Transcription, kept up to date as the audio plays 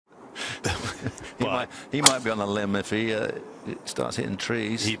He might be on a limb if he starts hitting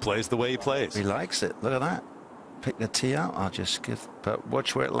trees. He plays the way he plays. He likes it. Look at that. Pick the tee out. I'll just give, but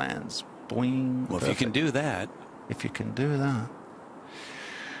watch where it lands. Boing. Well, Perfect. if you can do that. If you can do that.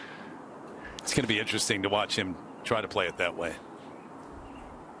 It's going to be interesting to watch him try to play it that way.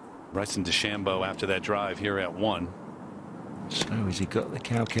 Bryson DeChambeau after that drive here at 1. So has he got the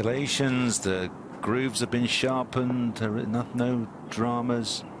calculations? The grooves have been sharpened. No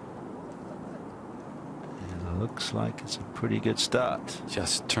dramas. It looks like it's a pretty good start.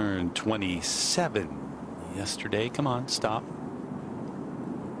 Just turned 27 yesterday. Come on, stop.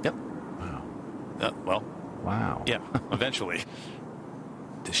 Yep. Wow. Well. Wow. Yeah. Eventually.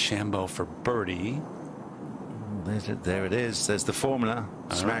 DeChambeau for birdie. There it is. There's the formula.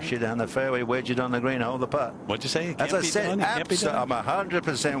 Smash it down the fairway, wedge it on the green, hold the putt. What'd you say? As I said, I'm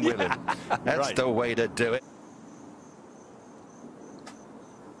 100% with him. That's right. the way to do it.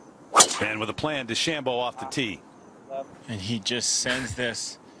 And with a plan, DeChambeau off the tee. And he just sends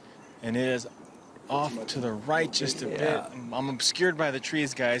this, and it is off to the right just a bit. I'm obscured by the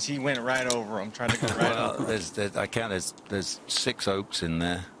trees, guys. He went right over them, trying to go right over. There's 6 oaks in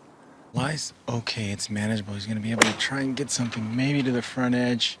there. Lies okay, it's manageable. He's going to be able to try and get something maybe to the front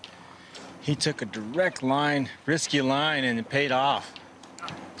edge. He took a direct line, risky line, and it paid off.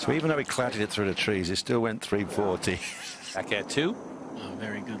 So even though he clattered it through the trees, it still went 340. Back at 2. Oh,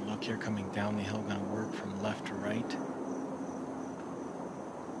 very good look here coming down the hill. Going to work from left to right.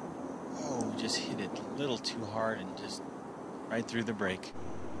 Oh, just hit it a little too hard and just right through the break.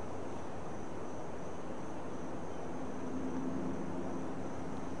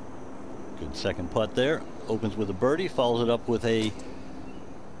 Good second putt there. Opens with a birdie, follows it up with a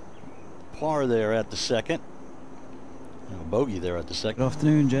par there at the second. And a bogey there at the second. Good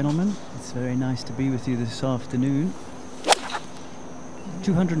afternoon, gentlemen. It's very nice to be with you this afternoon.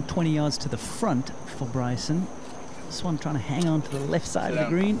 220 yards to the front for Bryson. This one trying to hang on to the left side of the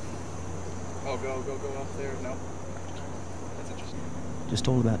green. Oh, go off there. No. That's interesting. Just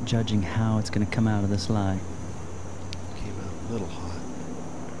all about judging how it's going to come out of this lie. Came out a little hot.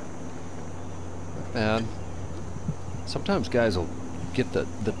 And sometimes guys will get the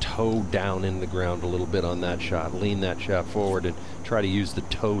toe down in the ground a little bit on that shot, lean that shot forward and try to use the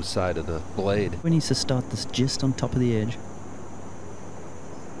toe side of the blade. We need to start this just on top of the edge.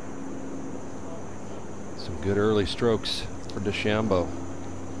 Some good early strokes for DeChambeau.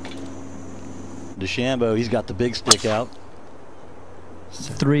 DeChambeau, he's got the big stick out.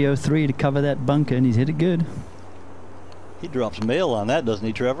 303 to cover that bunker, and he's hit it good. He drops mail on that, doesn't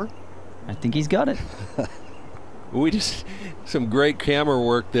he, Trevor? I think he's got it. Some great camera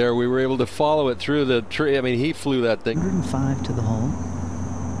work there. We were able to follow it through the tree. I mean, he flew that thing. 105 to the hole.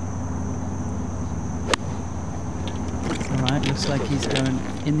 All right, looks like he's going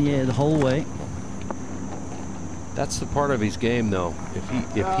in the air the whole way. That's the part of his game, though. If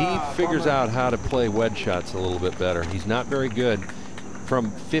he figures out how to play wedge shots a little bit better, he's not very good. From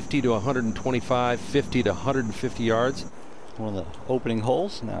 50 to 125, 50 to 150 yards. One of the opening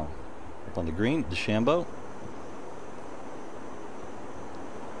holes now. Up on the green, DeChambeau.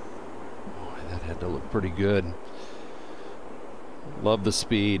 Boy, that had to look pretty good. Love the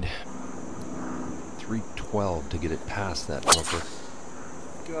speed. 312 to get it past that bunker.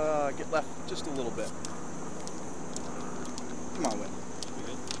 Get left just a little bit. Come on, Win.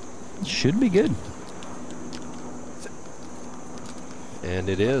 Should be good. And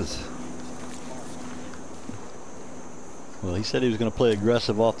it is. Well, he said he was going to play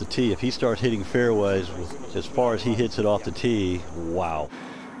aggressive off the tee. If he starts hitting fairways as far as he hits it off the tee, wow.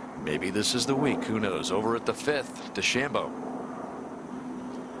 Maybe this is the week. Who knows? Over at the 5th, DeChambeau.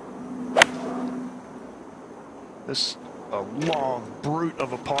 This a long brute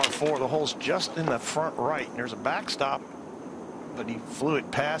of a par 4. The hole's just in the front right. There's a backstop, but he flew it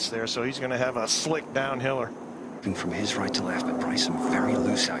past there, so he's going to have a slick downhiller. From his right to left, but Bryson very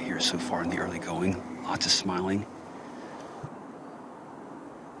loose out here so far in the early going. Lots of smiling.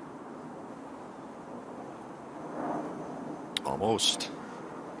 Almost.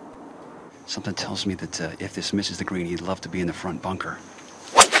 Something tells me that if this misses the green, he'd love to be in the front bunker.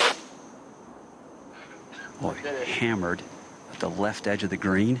 Boy, hammered at the left edge of the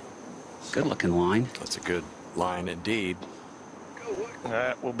green. Good looking line. That's a good line indeed.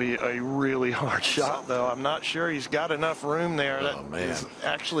 That will be a really hard shot, though. I'm not sure he's got enough room there. Oh, that man. is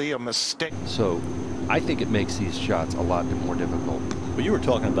actually a mistake. So I think it makes these shots a lot more difficult. Well, you were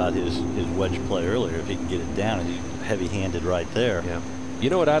talking about his wedge play earlier. If he can get it down, he's heavy-handed right there. Yeah. You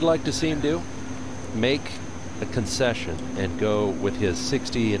know what I'd like to see him do? Make a concession and go with his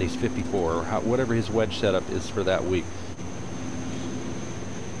 60 and his 54, or whatever his wedge setup is for that week.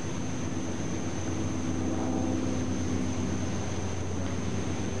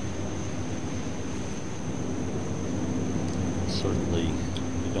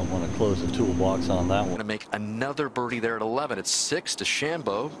 close the toolbox on that one. Going to make another birdie there at 11. It's 6.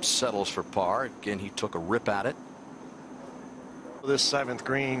 DeChambeau settles for par. Again, he took a rip at it. This 7th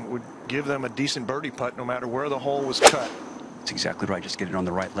green would give them a decent birdie putt no matter where the hole was cut. That's exactly right. Just get it on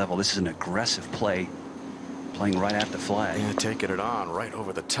the right level. This is an aggressive play, playing right at the flag. And taking it on right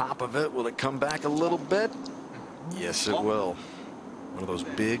over the top of it. Will it come back a little bit? Yes, it will. One of those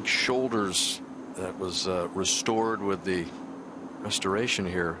big shoulders that was restored with the restoration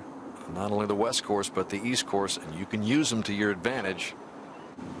here. Not only the west course, but the east course, and you can use them to your advantage.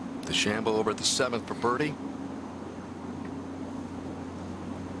 DeChambeau over at the 7th for birdie.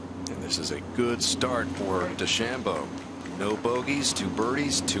 And this is a good start for DeChambeau. No bogeys, 2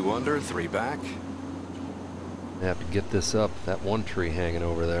 birdies, 2 under, 3 back. They have to get this up. That one tree hanging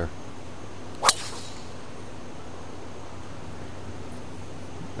over there.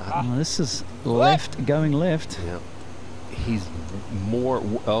 Oh, this is left, going left. Yeah. He's more.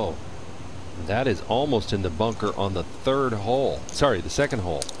 Oh, that is almost in the bunker on the 3rd hole. Sorry, the 2nd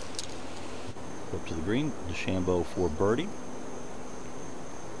hole. Up to the green. DeChambeau for birdie.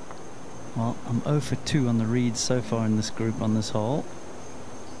 Well, I'm 0 for 2 on the reads so far in this group on this hole.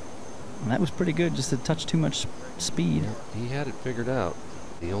 And that was pretty good, just a touch too much speed. He had it figured out.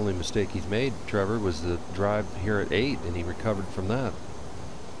 The only mistake he's made, Trevor, was the drive here at 8, and he recovered from that.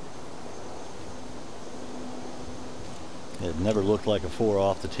 It never looked like a 4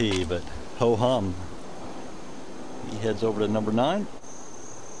 off the tee, but ho-hum. He heads over to number 9.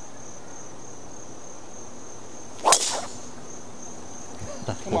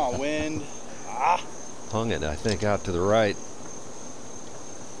 Come on, wind. Hung it, I think, out to the right.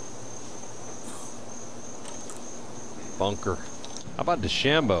 Bunker. How about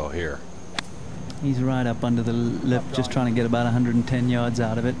DeChambeau here? He's right up under the lip, just trying to get about 110 yards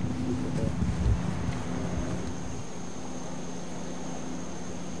out of it.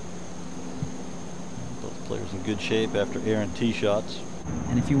 Both players in good shape after errant tee shots.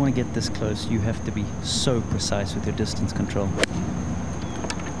 And if you want to get this close, you have to be so precise with your distance control.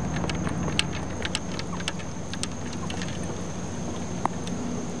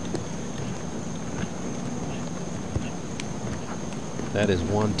 That is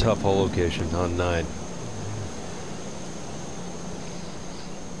one tough hole location on 9.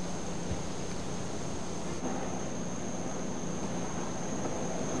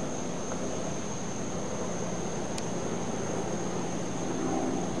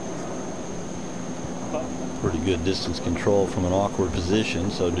 Pretty good distance control from an awkward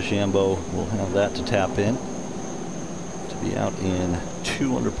position, so DeChambeau will have that to tap in. To be out in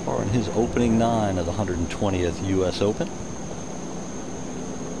 2 under par in his opening 9 of the 120th U.S. Open.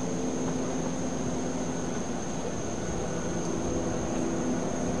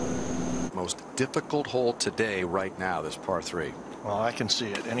 Most difficult hole today right now, this par 3. Well, I can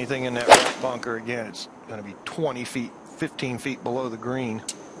see it. Anything in that right bunker, again, it's going to be 20 feet, 15 feet below the green.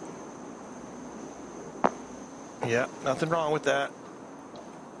 Yeah, nothing wrong with that.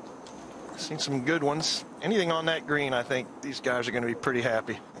 Seen some good ones. Anything on that green, I think these guys are going to be pretty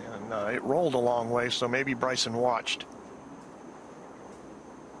happy. And it rolled a long way, so maybe Bryson watched.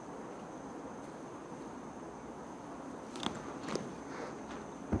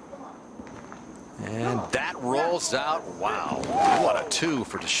 And that rolls out. Wow, what a 2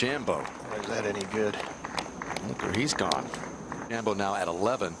 for DeChambeau. Is that any good? Look where he's gone. DeChambeau now at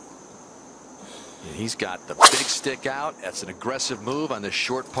 11. And he's got the big stick out. That's an aggressive move on this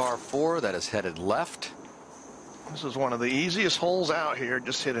short par 4 that is headed left. This is one of the easiest holes out here.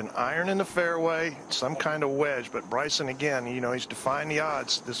 Just hit an iron in the fairway, some kind of wedge. But Bryson, again, you know, he's defying the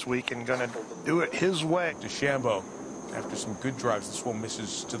odds this week and going to do it his way. DeChambeau, after some good drives, this one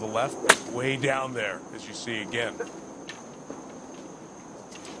misses to the left, way down there, as you see again.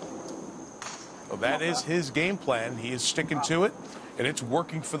 Well, that is his game plan. He is sticking to it, and it's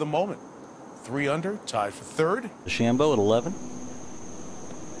working for the moment. 3 under, tied for 3rd. DeChambeau at 11.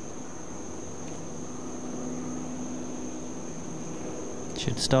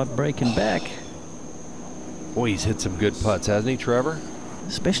 Should start breaking back. Boy, he's hit some good putts, hasn't he, Trevor?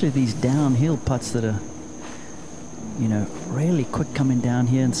 Especially these downhill putts that are, you know, really quick coming down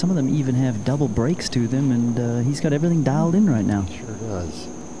here, and some of them even have double breaks to them, and he's got everything dialed in right now. Sure does.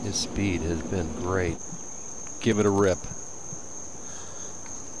 His speed has been great. Give it a rip.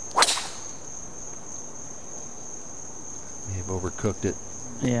 May have overcooked it.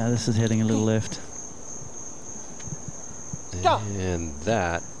 Yeah, this is heading a little left. And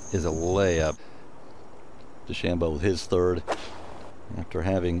that is a layup. DeChambeau with his 3rd after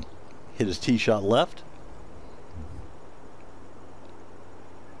having hit his tee shot left.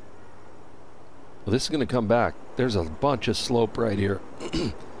 Well, this is going to come back. There's a bunch of slope right here.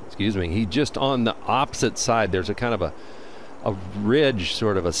 excuse me, he just on the opposite side. There's a kind of a ridge,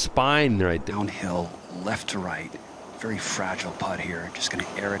 sort of a spine right there. Downhill, left to right. Very fragile putt here. Just going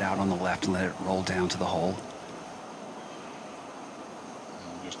to air it out on the left and let it roll down to the hole.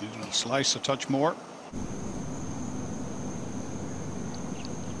 Just needed to slice a touch more.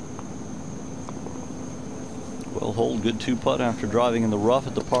 Well holed, good 2-putt after driving in the rough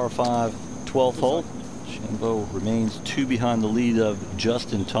at the par 5 12th hole. DeChambeau remains 2 behind the lead of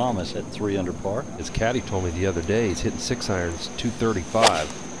Justin Thomas at 3 under par. His caddy told me the other day he's hitting 6 irons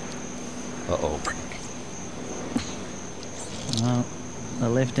 235. Uh-oh. Well, the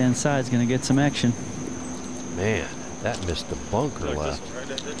left-hand side is going to get some action. Man, that missed the bunker left.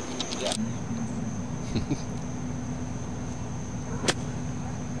 Yeah.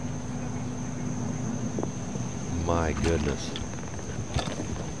 My goodness.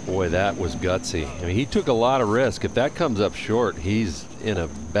 Boy, that was gutsy. I mean, he took a lot of risk. If that comes up short, he's in a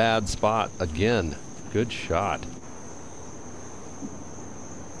bad spot again. Good shot.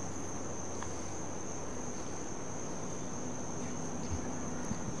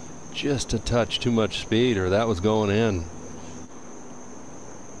 Just a touch too much speed, or that was going in.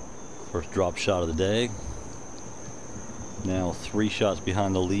 First drop shot of the day. Now 3 shots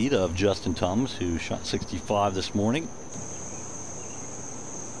behind the lead of Justin Thomas, who shot 65 this morning.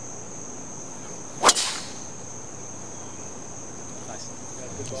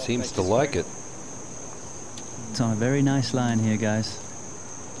 Seems to like it. It's on a very nice line here, guys.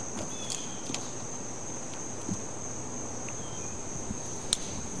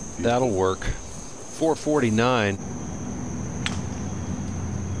 That'll work. 449.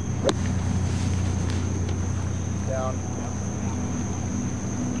 Down.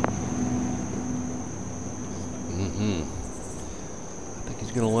 I think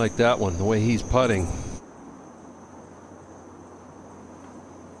he's going to like that one, the way he's putting.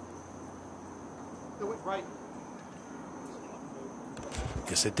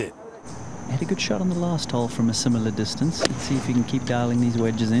 Yes, it did. Had a good shot on the last hole from a similar distance. Let's see if he can keep dialing these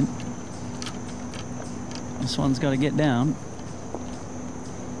wedges in. This one's got to get down.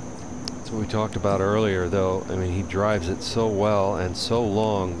 That's what we talked about earlier, though. I mean, he drives it so well and so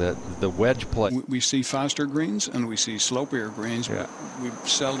long that the wedge play. We see faster greens and we see slopier greens. Yeah. We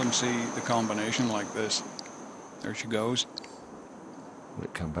seldom see the combination like this. There she goes. Will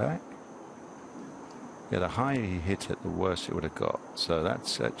it come back? Yeah, the higher he hit it, the worse it would have got. So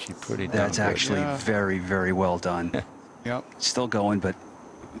that's actually pretty damn That's good. actually very, very well done. Yep. Still going, but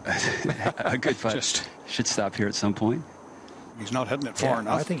a good putt. Just should stop here at some point. He's not hitting it far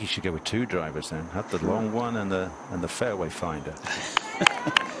enough. I think he should go with 2 drivers then. Have the long one and the fairway finder.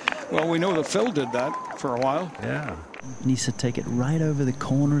 Well, we know that Phil did that for a while. Yeah. Needs to take it right over the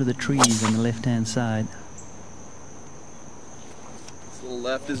corner of the trees on the left-hand side. It's a little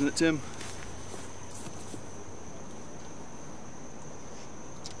left, isn't it, Tim?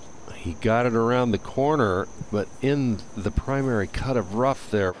 He got it around the corner, but in the primary cut of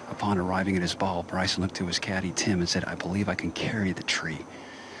rough there. Upon arriving at his ball, Bryson looked to his caddy, Tim, and said, I believe I can carry the tree.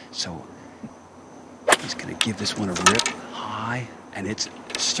 So he's going to give this one a rip high, and it's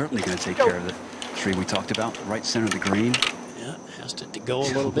certainly going to take care of the tree we talked about, right center of the green. Yeah, asked it to go a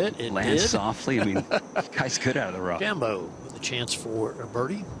little bit. It lands did. softly. I mean, guy's good out of the rough. DeChambeau with a chance for a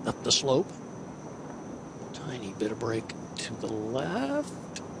birdie up the slope. Tiny bit of break to the left.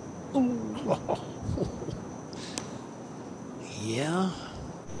 Ooh. Yeah.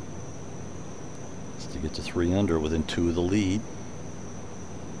 To get to 3 under within 2 of the lead.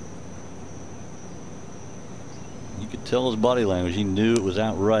 You could tell his body language. He knew it was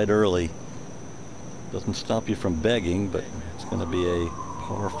out right early. Doesn't stop you from begging, but it's going to be a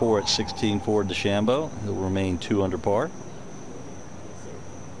par 4 at 16 for DeChambeau. He'll remain 2 under par.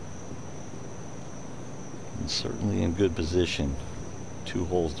 And certainly in good position. 2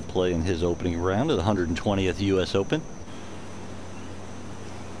 holes to play in his opening round of the 120th U.S. Open.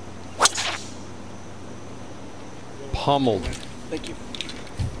 Pummeled. Thank you.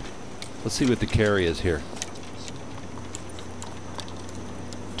 Let's see what the carry is here.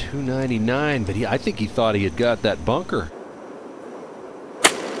 299, but I think he thought he had got that bunker.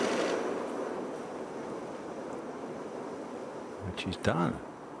 Which he's done.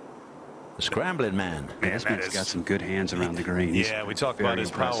 The scrambling man. Yeah, this man's got some good hands around the green. He's Yeah, we talked very about his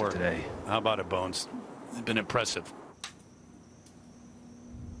impressive power today. How about it, Bones? It's been impressive.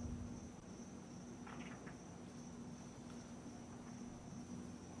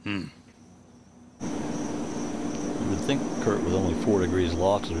 With think, Kurt, with only 4 degrees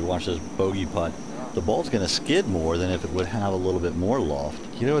loft as we watch this bogey putt, the ball's going to skid more than if it would have a little bit more loft.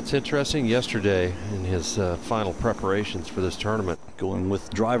 You know what's interesting? Yesterday in his final preparations for this tournament, going with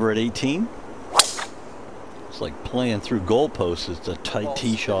driver at 18. It's like playing through goalposts. It's a tight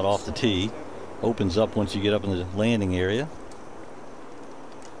tee shot off the tee. Opens up once you get up in the landing area.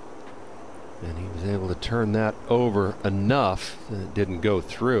 and he was able to turn that over enough that it didn't go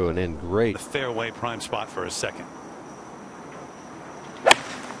through and in great. The fairway prime spot for a second.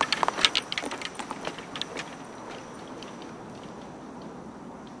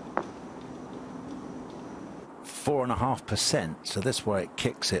 Four 4.5%, so that's why it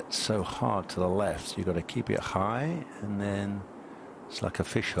kicks it so hard to the left. So you've got to keep it high, and then it's like a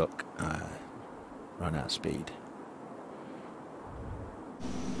fish hook. Run out of speed.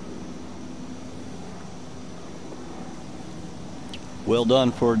 Well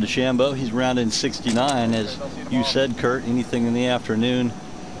done for DeChambeau. He's rounding 69. As you said, Kurt, anything in the afternoon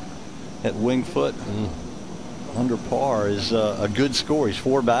at Wingfoot under par is a good score. He's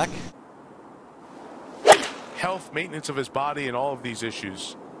 4 back. Health, maintenance of his body, and all of these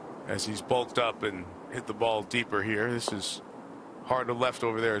issues as he's bulked up and hit the ball deeper here. This is hard to left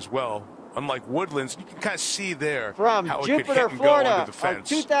over there as well. Unlike Woodlands, you can kind of see there from how Jupiter, it could hit and Florida, go under the our fence.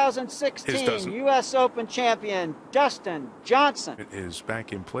 2016 U.S. Open champion Dustin Johnson. It is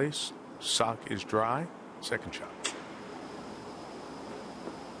back in place. Sock is dry. Second shot.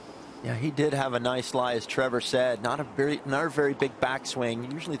 Yeah, he did have a nice lie, as Trevor said. Not a very big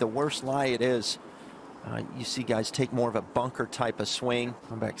backswing. Usually the worst lie it is. You see guys take more of a bunker type of swing.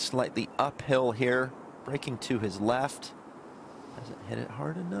 Come back slightly uphill here, breaking to his left. Doesn't hit it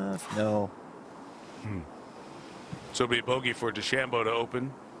hard enough. No. So it'll be a bogey for DeChambeau to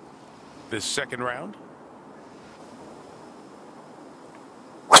open this second round.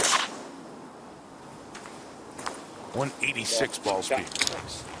 .186 ball speed.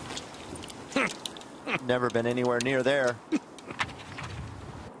 Never been anywhere near there.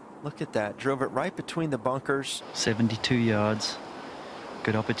 Look at that. Drove it right between the bunkers. 72 yards.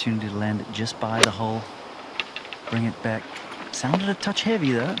 Good opportunity to land it just by the hole. Bring it back. Sounded a touch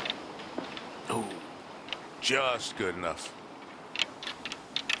heavy though. Oh, just good enough.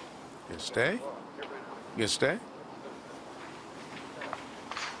 You stay? You stay?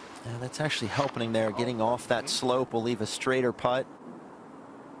 Yeah, that's actually helping there. Getting off that slope will leave a straighter putt.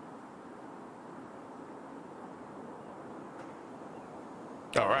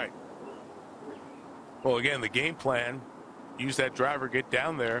 All right. Well, again, the game plan, use that driver, get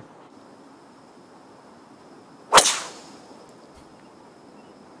down there.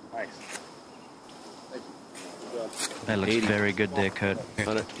 Nice. That looks very good there, Kurt.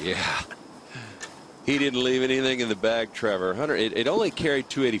 Yeah. He didn't leave anything in the bag, Trevor. It only carried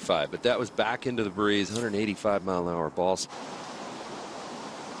 285, but that was back into the breeze. 185 mile an hour balls.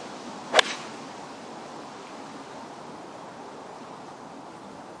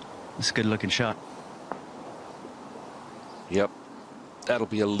 It's a good looking shot. Yep. That'll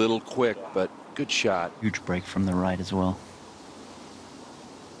be a little quick, but good shot. Huge break from the right as well.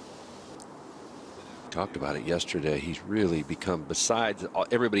 Talked about it yesterday. He's really become, besides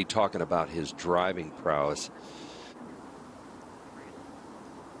everybody talking about his driving prowess,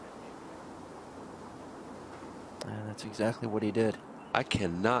 And that's exactly what he did. I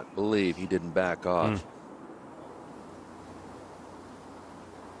cannot believe he didn't back off.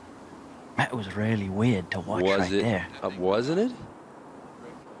 That was really weird to watch Was right it? there. Wasn't it?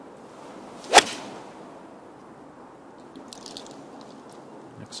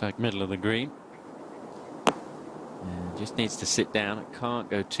 Looks like middle of the green. And just needs to sit down. It can't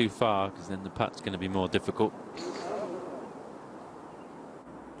go too far because then the putt's going to be more difficult.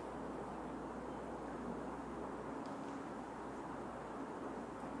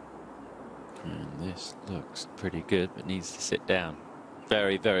 And this looks pretty good, but needs to sit down.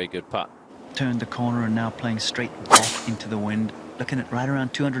 Very, very good putt. Turned the corner and now playing straight off into the wind. Looking at right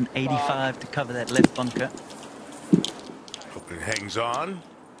around 285 to cover that left bunker. Hope it hangs on.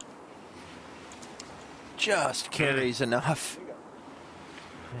 Just carries enough.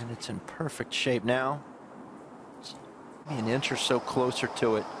 And it's in perfect shape now. Maybe an inch or so closer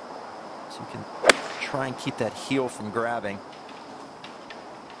to it. So you can try and keep that heel from grabbing.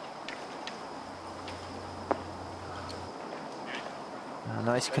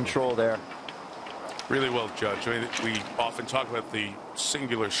 Nice control there. Really well judged. I mean, we often talk about the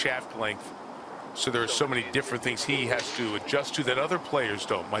singular shaft length. So there are so many different things he has to adjust to that other players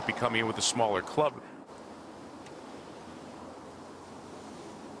don't. Might be coming in with a smaller club.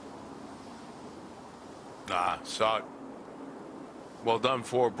 Saw it. Well done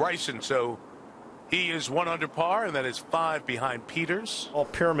for Bryson. So He is 1 under par, and that is 5 behind Peters. All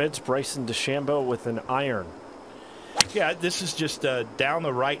pyramids. Bryson DeChambeau with an iron. Yeah, this is just down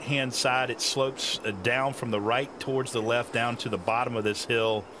the right-hand side. It slopes down from the right towards the left, down to the bottom of this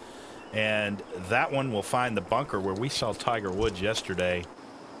hill. And that one will find the bunker where we saw Tiger Woods yesterday.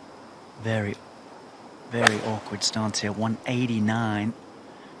 Very, very awkward stance here. 189.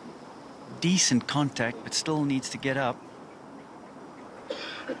 Decent contact, but still needs to get up.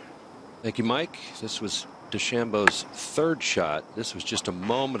 Thank you, Mike. This was DeChambeau's third shot. This was just a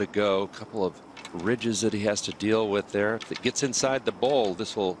moment ago. A couple of ridges that he has to deal with there. If it gets inside the bowl,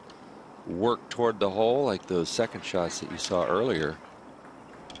 this will work toward the hole like those second shots that you saw earlier.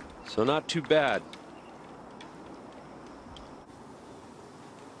 So not too bad.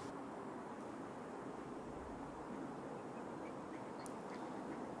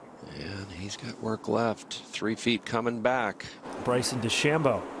 And he's got work left. 3 feet coming back. Bryson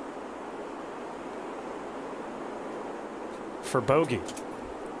DeChambeau for bogey.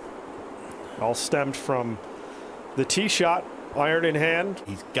 All stemmed from the tee shot, iron in hand.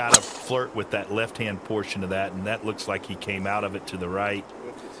 He's got to flirt with that left-hand portion of that, and that looks like he came out of it to the right.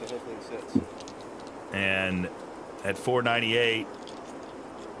 And at 498,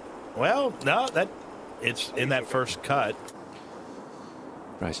 well, no, it's in that first cut.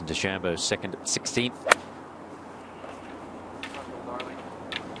 Bryson DeChambeau second at 16th.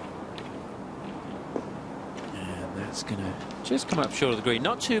 And that's going to just come up short of the green.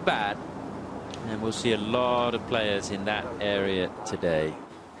 Not too bad. And we'll see a lot of players in that area today.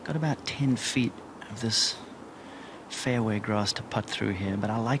 Got about 10 feet of this fairway grass to putt through here, but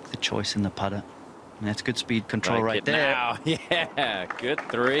I like the choice in the putter. And that's good speed control right there. Now. Yeah, good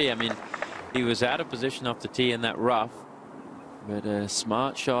 3. I mean, he was out of position off the tee in that rough. But a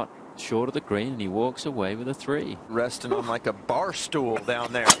smart shot short of the green, and he walks away with a 3. Resting on like a bar stool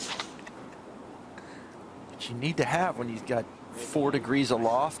down there. Which you need to have when you've got 4 degrees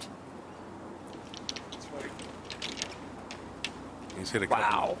aloft. He's hit a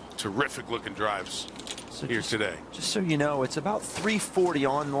couple terrific looking drives here today. Just so you know, it's about 340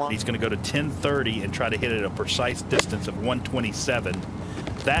 on line. He's going to go to 1030 and try to hit it at a precise distance of 127.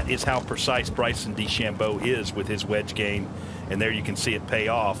 That is how precise Bryson DeChambeau is with his wedge game. And there you can see it pay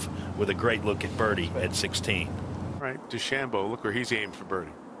off with a great look at birdie at 16. Right, DeChambeau, look where he's aimed for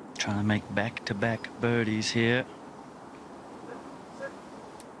birdie. Trying to make back-to-back birdies here.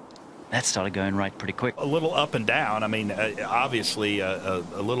 That started going right pretty quick. A little up and down. I mean, obviously a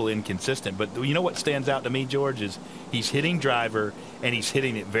little inconsistent. But you know what stands out to me, George, is he's hitting driver, and he's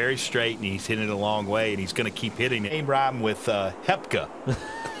hitting it very straight, and he's hitting it a long way, and he's going to keep hitting it. Name rhyme with Hepka.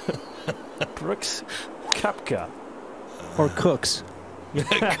 Brooks Koepka. Or Cooks.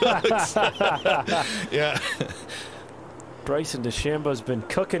 Cooks. Yeah. Bryson DeChambeau's been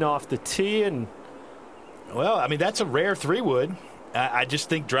cooking off the tee, and well, I mean, that's a rare 3-wood. I just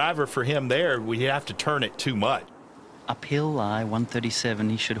think driver for him there, we have to turn it too much. Uphill lie, 137.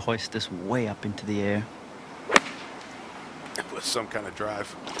 He should hoist this way up into the air. With some kind of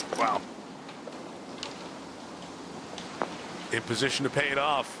drive. Wow. In position to pay it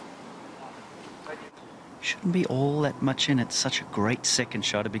off. Shouldn't be all that much in it. Such a great second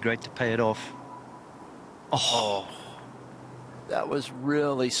shot. It'd be great to pay it off. Oh. That was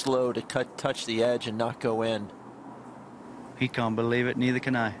really slow to touch the edge and not go in. He can't believe it, neither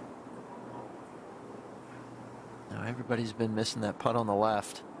can I. Now everybody's been missing that putt on the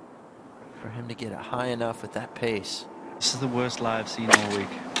left. For him to get it high enough with that pace. This is the worst lie I've seen all week.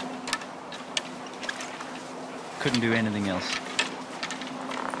 Couldn't do anything else.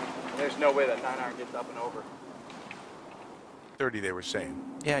 There's no way that 9-iron gets up and over. 30, they were saying.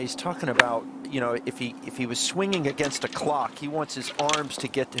 Yeah, he's talking about, you know, if he was swinging against a clock, he wants his arms to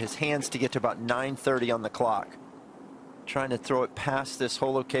get to his hands to get to about 9:30 on the clock. Trying to throw it past this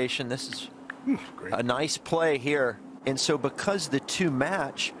whole location. This is a nice play here. And so because the two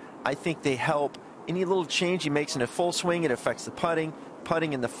match, I think they help. Any little change he makes in a full swing, it affects the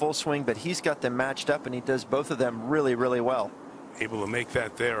putting in the full swing, but he's got them matched up, and he does both of them really, really well. Able to make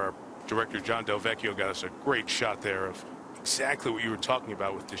that there. Our director, John Del Vecchio, got us a great shot there of exactly what you were talking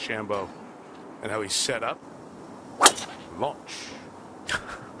about with DeChambeau and how he set up. Launch.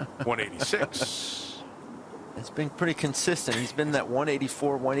 186. It's been pretty consistent. He's been that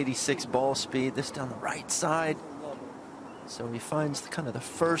 184, 186 ball speed. This down the right side. So he finds kind of the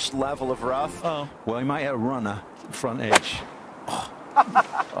first level of rough. Oh, well, he might have a runner front edge.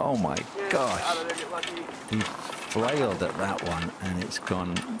 Oh my gosh. He flailed at that one, and it's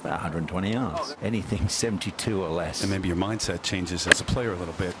gone about 120 yards. Anything 72 or less. And maybe your mindset changes as a player a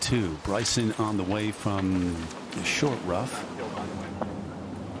little bit too. Bryson on the way from the short rough.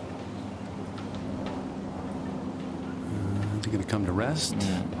 he going to come to rest?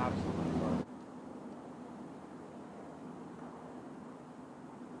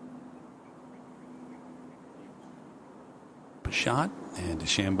 Shot, and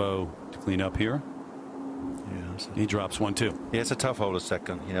DeChambeau to clean up here. Yeah, he drops one too. Yeah, it's a tough hole, a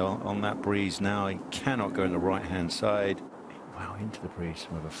second. You know, on that breeze now, he cannot go in the right-hand side. Wow, into the breeze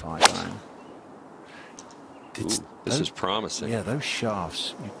with a 5-iron. This is promising. Yeah, those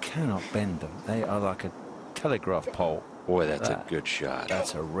shafts, you cannot bend them. They are like a telegraph pole. Boy, that's a good shot.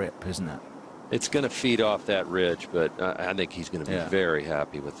 That's a rip, isn't it? It's going to feed off that ridge, but I think he's going to be very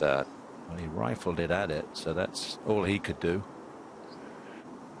happy with that. Well, he rifled it at it, so that's all he could do.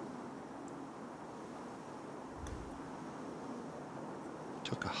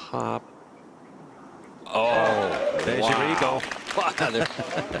 Took a hop. Oh, there's your eagle.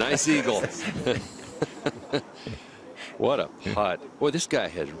 Nice eagle. What a putt. Boy, this guy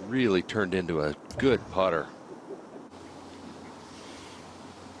has really turned into a good putter.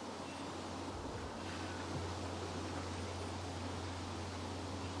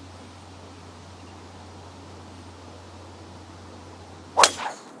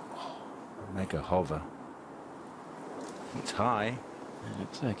 Make a hover. It's high. It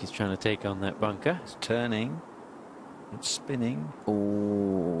looks like he's trying to take on that bunker. It's turning. It's spinning.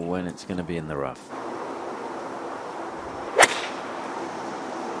 Oh, and it's going to be in the rough.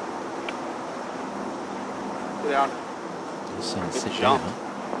 Get down. Sit jump.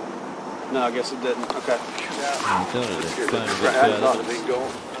 down. No, I guess it didn't. Okay.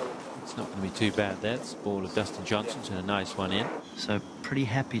 It's not going to be too bad there. It's the ball of Dustin Johnson's and a nice one in. So pretty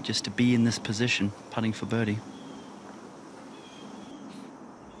happy just to be in this position, putting for birdie.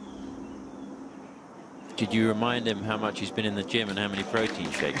 Did you remind him how much he's been in the gym and how many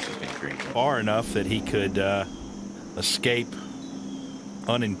protein shakes he's been drinking? Far enough that he could escape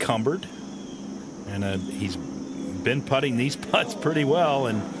unencumbered. And he's been putting these putts pretty well.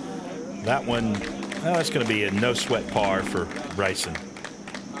 And that one, well, that's going to be a no sweat par for Bryson.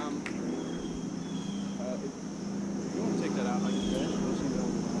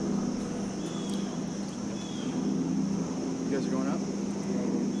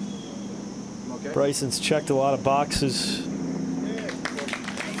 Bryson's checked a lot of boxes.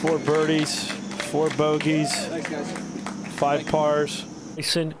 4 birdies, 4 bogeys, 5 pars.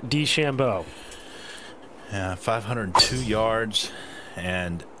 Bryson DeChambeau. Yeah, 502 yards.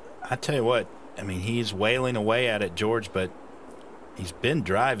 And I tell you what, I mean, he's wailing away at it, George, but he's been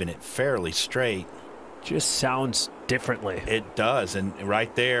driving it fairly straight. Just sounds differently. It does. And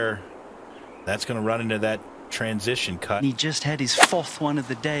right there, that's going to run into that transition cut. He just had his 4th one of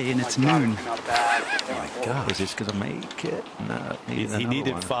the day, and it's noon. Oh my God, is this going to make it? No, he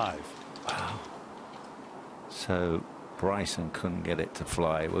needed one. 5. Wow. So Bryson couldn't get it to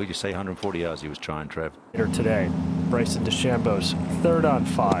fly. What would you say, 140 yards he was trying, Trev? Today, Bryson DeChambeau's 3rd on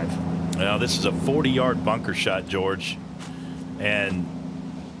 5. Well, this is a 40-yard bunker shot, George, and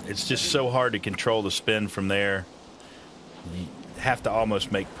it's just so hard to control the spin from there. You have to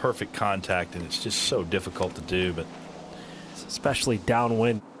almost make perfect contact, and it's just so difficult to do. But especially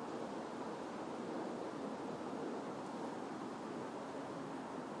downwind.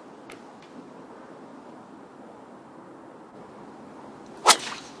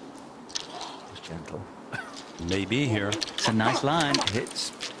 Gentle. Maybe here. It's a nice line.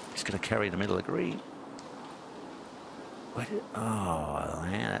 It's going to carry the middle of the green. Oh,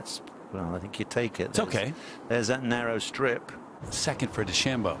 man, that's, well, I think you take it. It's okay. There's that narrow strip. 2nd for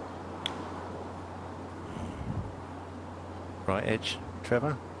DeChambeau. Right edge,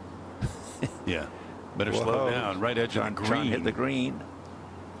 Trevor. Yeah. Better slow down. Right edge of the green. Try and hit the green.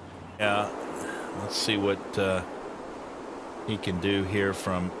 Yeah. Let's see what he can do here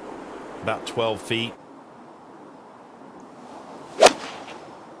from about 12 feet.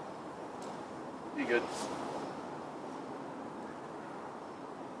 You good?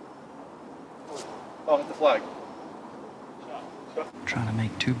 Oh, hit the flag. Trying to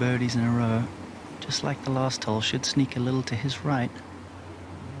make 2 birdies in a row. Just like the last hole, should sneak a little to his right.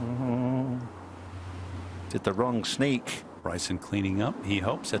 Did the wrong sneak. Bryson cleaning up, he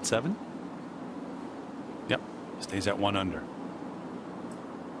hopes, at 7. Yep, stays at 1 under.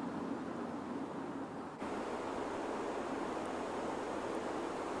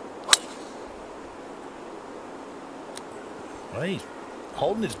 Well, he's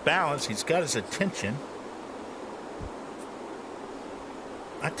holding his balance. He's got his attention.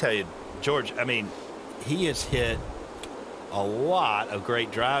 I tell you, George, I mean, he has hit a lot of great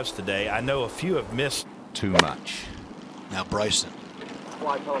drives today. I know a few have missed. Too much. Now Bryson.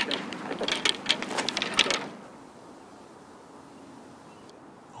 Fly, Pelican.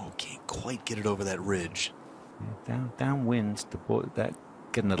 Oh, can't quite get it over that ridge. Downwinds, the ball, that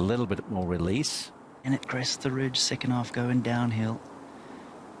getting a little bit more release. And it crests the ridge, second half going downhill.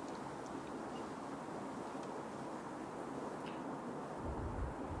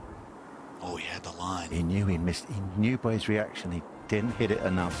 Oh, he had the line. He knew he missed. He knew by his reaction he didn't hit it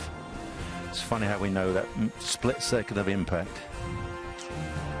enough. It's funny how we know that split second of impact.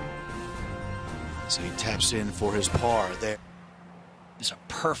 So he taps in for his par there. Is a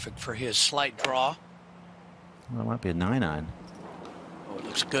perfect for his slight draw. Well, it might be a 9-iron. Oh, it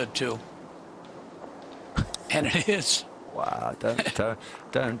looks good too. And it is. Wow!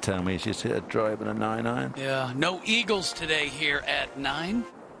 Don't tell me he's just hit a drive and a 9-iron. Yeah, no eagles today here at 9.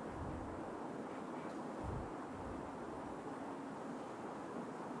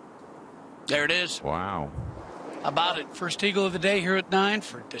 There it is. Wow. How about it? First eagle of the day here at 9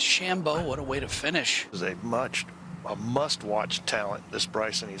 for DeChambeau. What a way to finish. Is a must-watch talent, this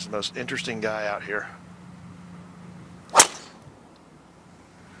Bryson. He's the most interesting guy out here.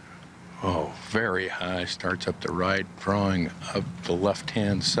 Oh, very high. Starts up the right, drawing up the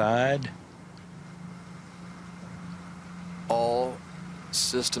left-hand side. All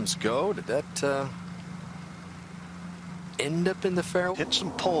systems go. Did that end up in the fairway? Hit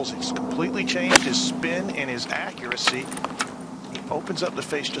some pulls. He's completely changed his spin and his accuracy. He opens up the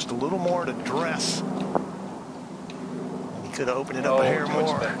face just a little more to dress. He could have opened it up a hair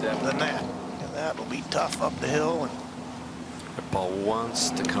more than that. And that will be tough up the hill. And the ball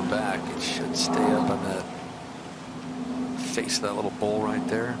wants to come back. It should stay up on the face of that little bowl right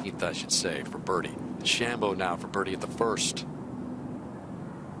there. I should say for birdie. DeChambeau now for birdie at the first.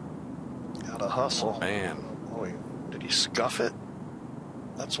 Got a hustle. Man. Boy, did he scuff it?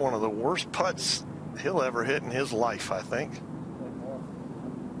 That's one of the worst putts he'll ever hit in his life, I think.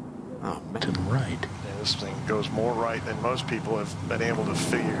 Oh, man. To the right. Yeah, this thing goes more right than most people have been able to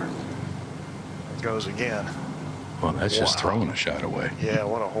figure. It goes again. Well, that's just throwing a shot away. Yeah,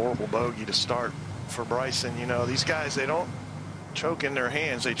 what a horrible bogey to start for Bryson. You know, these guys, they don't choke in their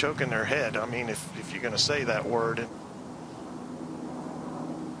hands, they choke in their head. I mean, if you're going to say that word.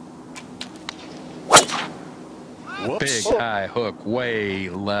 Whoops. Big high hook, way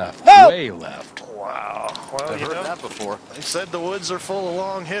left, way left. Wow. Well, I've heard that before. They said the woods are full of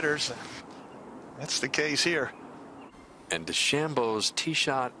long hitters. That's the case here. And DeChambeau's tee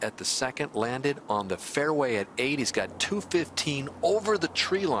shot at the second landed on the fairway at 8. He's got 215 over the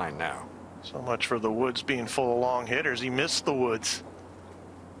tree line now. So much for the woods being full of long hitters. He missed the woods.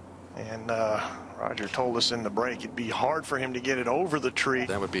 And Roger told us in the break it'd be hard for him to get it over the tree.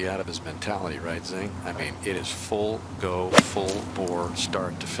 That would be out of his mentality, right, Zing? I mean, it is full go, full bore,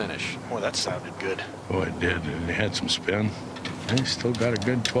 start to finish. Boy, that sounded good. Oh, it did. It had some spin. And he's still got a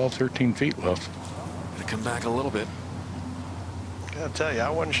good 12, 13 feet left. Gonna come back a little bit. Gotta tell you, I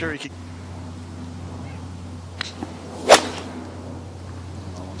wasn't sure he could.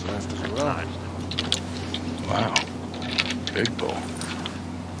 Left is right. Wow. Big ball.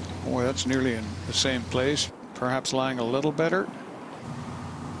 Boy, that's nearly in the same place. Perhaps lying a little better.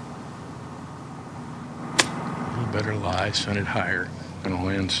 A little better lie, send it higher. Gonna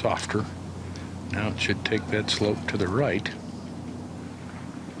land softer. Now it should take that slope to the right.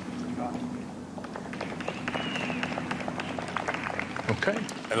 Okay.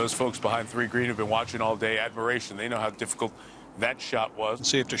 And those folks behind 3 green have been watching all day. Admiration. They know how difficult that shot was. Let's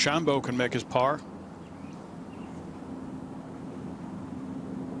see if DeChambeau can make his par.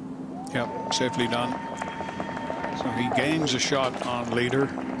 Yep, safely done. So he gains a shot on leader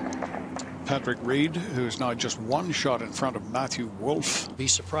Patrick Reed, who's now just 1 shot in front of Matthew Wolff. Be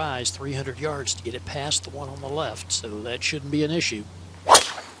surprised, 300 yards to get it past the one on the left, so that shouldn't be an issue. Well,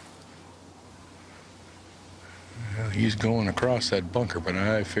 he's going across that bunker, but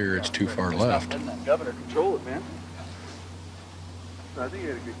I figure it's too far left. Governor, control it, man. I think he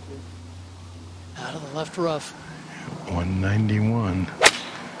had a good kick. Out of the left rough. 191.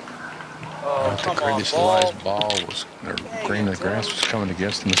 Oh, the greatest Eli's ball was, or green of the grass was coming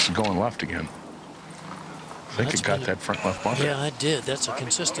against, and this is going left again. I think it got that front left bunker. Yeah, it did. That's a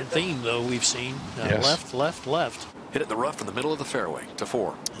consistent theme, though, we've seen. Yes. Left, left, left. Hit it in the rough in the middle of the fairway to 4.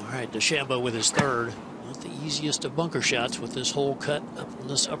 All right, DeChambeau with his third. Not the easiest of bunker shots with this hole cut up on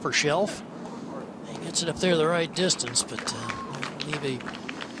this upper shelf. He gets it up there the right distance, but leave a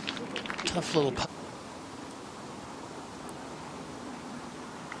tough little putt.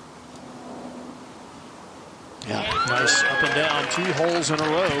 Yeah, nice up and down, 2 holes in a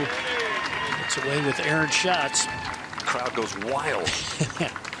row. Gets away with errant shots. The crowd goes wild.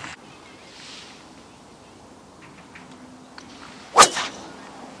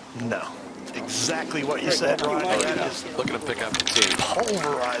 No. Exactly what you said, Roger. Looking to pick up the tee.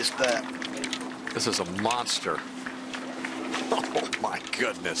 Pulverized that. This is a monster. Oh, my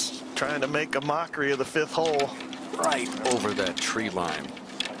goodness. Trying to make a mockery of the 5th hole. Right over that tree line.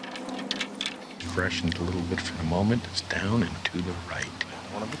 Freshened a little bit for the moment. It's down and to the right.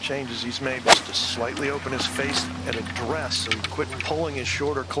 One of the changes he's made was to slightly open his face and address, so he quit pulling his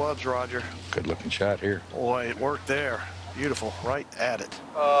shorter clubs, Roger. Good looking shot here. Boy, it worked there. Beautiful. Right at it.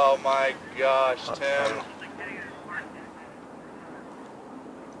 Oh my gosh, Tim.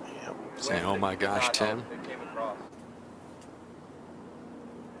 Saying, oh my gosh, Tim.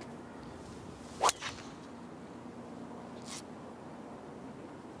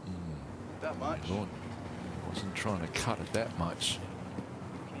 That much? Lord, wasn't trying to cut it that much.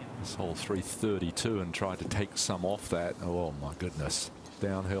 This hole 332 and tried to take some off that. Oh my goodness.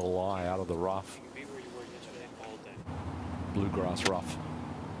 Downhill lie out of the rough. Bluegrass rough.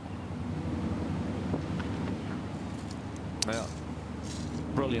 Now,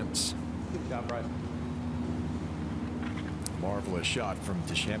 brilliance. Good job, Bryson. Marvelous shot from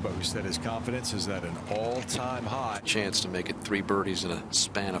DeChambeau, who said his confidence is at an all-time high. Chance to make it 3 birdies in a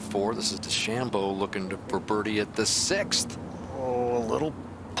span of 4. This is DeChambeau looking for birdie at the 6th. Oh, a little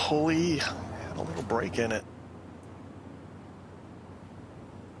pulley. Had a little break in it.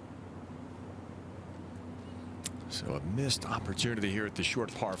 So a missed opportunity here at the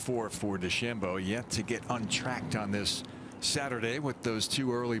short par 4 for DeChambeau, yet to get untracked on this Saturday with those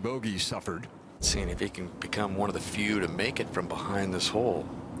 2 early bogeys suffered. Seeing if he can become one of the few to make it from behind this hole.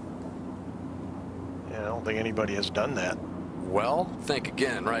 Yeah, I don't think anybody has done that. Well, think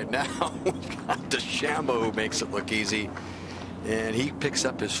again right now. DeChambeau who makes it look easy. And he picks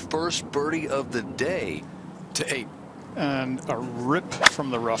up his first birdie of the day to 8. And a rip from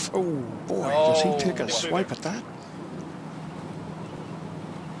the rough. Oh, boy, does he take a swipe at that?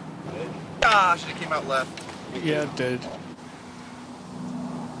 Gosh, it came out left. Yeah, it did.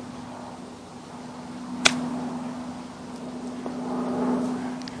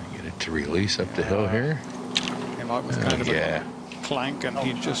 Get it to release up the hill here. Came out with kind of a clank, and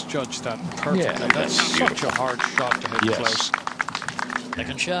he just judged that perfectly. Yeah, that's such a hard shot to hit close.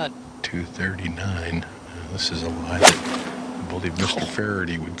 Second shot. 239. This is a lie that I believe Mr.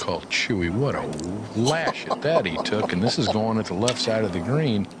 Faraday would call chewy. What a lash at that he took, and this is going at the left side of the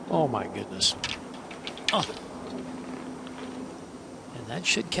green. Oh my goodness. Oh. And that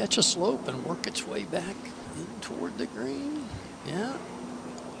should catch a slope and work its way back in toward the green. Yeah.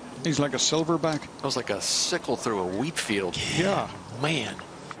 He's like a silverback. That was like a sickle through a wheat field. Yeah. Man.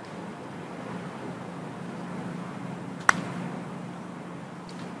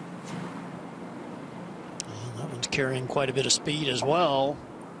 Well, that one's carrying quite a bit of speed as well.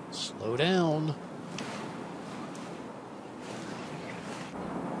 Slow down.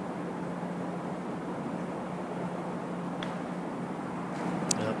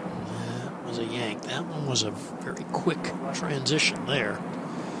 A yank. That one was a very quick transition there.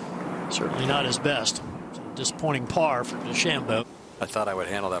 Certainly not his best. It's a disappointing par for DeChambeau. I thought I would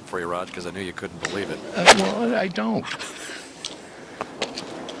handle that for you, Raj, because I knew you couldn't believe it. Well, I don't.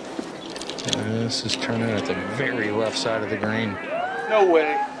 This is turning at the very left side of the green. No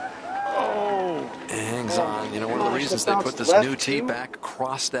way. It hangs on. You know, one of the reasons they put this new tee back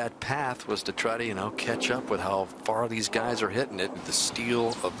across that path was to try to, you know, catch up with how far these guys are hitting it. The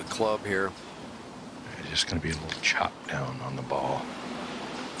steel of the club here. There's just going to be a little chop down on the ball.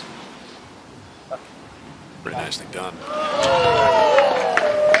 Pretty nicely done.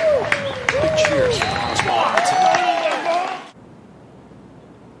 Big cheers for Oswald.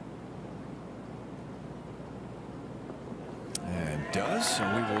 Does, so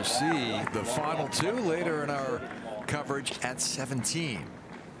we will see the final 2 later in our coverage at 17.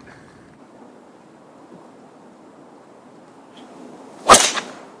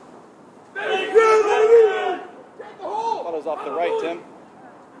 Photo's off the right, Tim.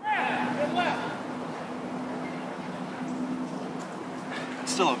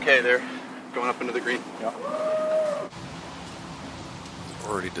 It's still okay there, going up into the green. Yeah.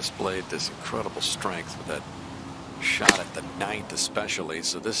 Already displayed this incredible strength with that shot at the 9th especially,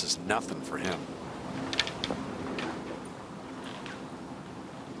 so this is nothing for him.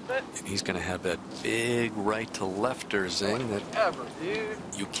 And he's going to have that big right to lefter zing that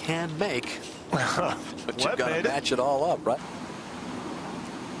you can make, but you've got to match it all up, right?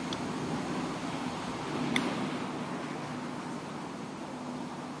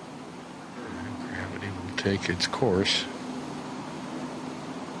 Gravity will take its course.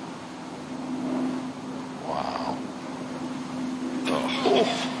 Wow.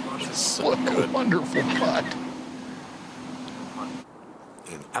 Oh, this is so what good. A wonderful putt.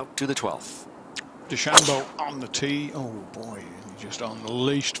 And out to the 12th. DeChambeau on the tee. Oh boy, he just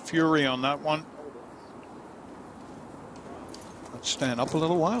unleashed fury on that one. Stand up a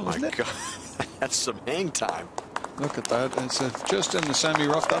little while, isn't it? God. That's some hang time. Look at that. It's just in the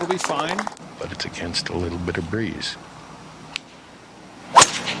semi-rough. That'll be fine. But it's against a little bit of breeze.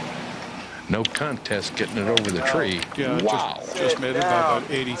 No contest getting it over the tree. Yeah, wow. Just made it by about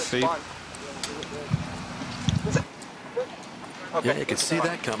 80 feet. Yeah, you can see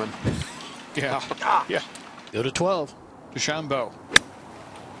that coming. Yeah. Yeah. Go to 12. DeChambeau.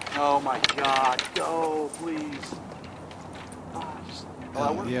 Oh my God. Go, please.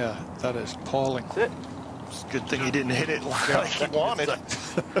 Yeah, that is appalling. It's a good thing he didn't hit it like he wanted.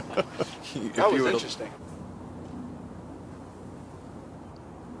 That was interesting.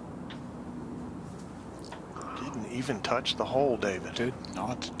 Didn't even touch the hole, David. Did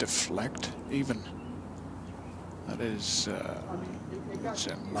not deflect even. That is that's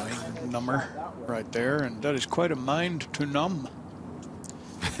a mind number right there, and that is quite a mind to numb.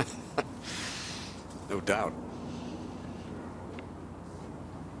 No doubt.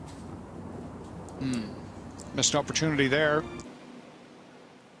 Missed an opportunity there.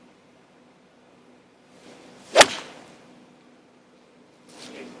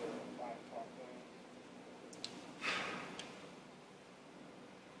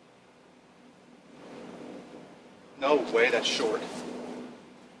 No way, that's short.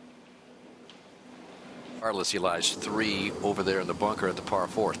 Regardless, he lies 3 over there in the bunker at the par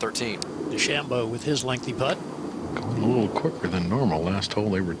 4, 13. DeChambeau with his lengthy putt. Going a little quicker than normal. Last hole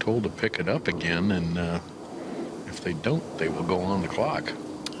they were told to pick it up again, and if they don't, they will go on the clock.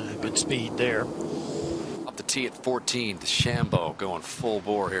 Good speed there. Up the tee at 14, DeChambeau going full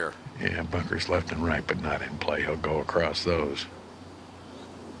bore here. Yeah, bunkers left and right, but not in play. He'll go across those.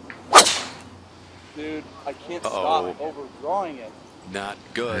 Dude, I can't stop overdrawing it. Not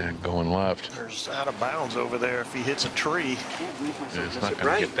good. Yeah, going left. There's out of bounds over there if he hits a tree. Yeah, it's not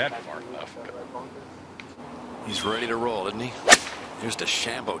going to get that far enough. But he's ready to roll, isn't he? Here's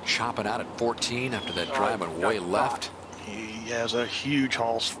DeChambeau chopping out at 14 after that drive went way left. He has a huge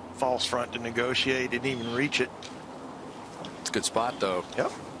false front to negotiate. Didn't even reach it. It's a good spot, though.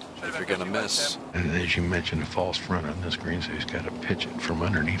 Yep. If you're going to miss. And as you mentioned, a false front on this green, so he's got to pitch it from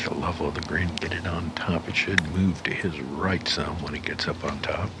underneath the level of the green, get it on top. It should move to his right some when he gets up on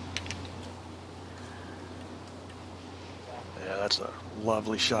top. Yeah, that's a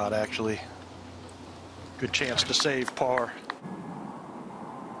lovely shot, actually. Good chance to save par.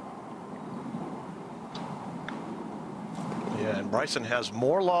 Yeah, and Bryson has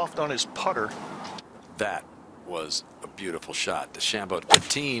more loft on his putter. That was a beautiful shot. DeChambeau at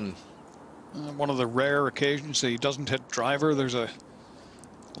 15. One of the rare occasions that he doesn't hit driver. There's a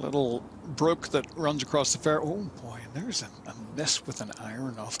little brook that runs across the fair. Oh boy, and there's a miss with an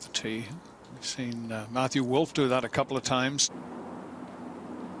iron off the tee. We've seen Matthew Wolff do that a couple of times.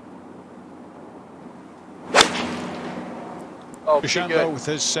 Oh, DeChambeau with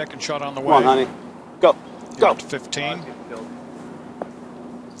his second shot on the way. Come on, honey. Go. Go. 15.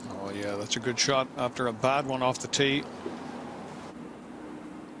 Oh yeah, that's a good shot after a bad one off the tee.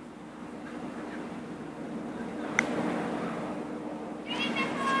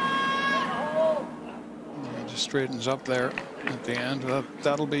 Just straightens up there at the end.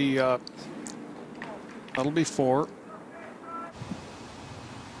 That'll be 4.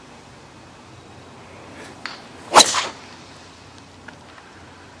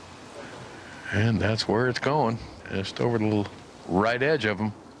 And that's where it's going. Just over the little right edge of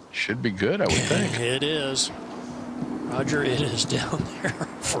him. Should be good, I would think. It is. Roger, it is down there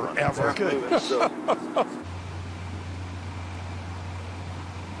forever. Good.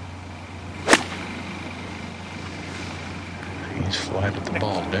 He's flatted the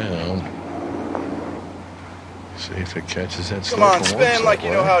ball down. See if it catches that slope. Come on, spin like you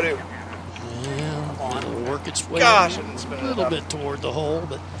know how to. Yeah, it'll work its way Gosh, a little bit toward the hole,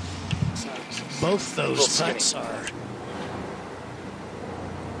 but both those putts are.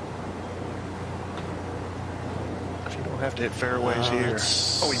 You don't have to hit fairways here.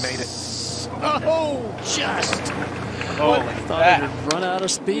 Oh, he made it. Oh, just. Oh, I thought he would run out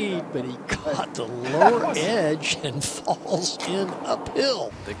of speed, but he caught the lower edge and falls in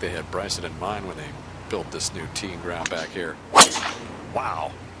uphill. I think they had Bryson in mind when they built this new teeing ground back here.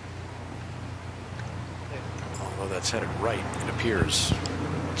 Wow. Although that's headed right, it appears.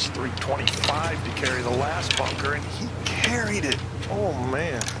 It's 325 to carry the last bunker, and he carried it. Oh,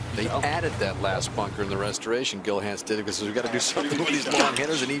 man. They added that last bunker in the restoration. Gil Hanse did it because we've got to do something with these long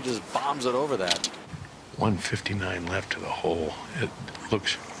hitters, and he just bombs it over that. 159 left to the hole. It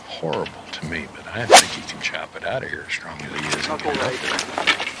looks horrible to me, but I think he can chop it out of here as strong as he is. Knuckle right.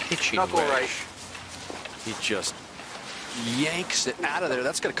 Pitching Knuckle wedge. right. He just yanks it out of there.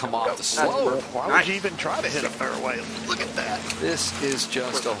 That's going to come off the slope. Why would you even try to hit a fairway? Look at that. This is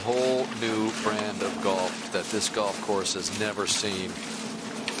just a whole new brand of golf that this golf course has never seen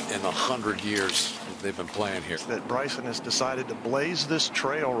in 100 years they've been playing here. That Bryson has decided to blaze this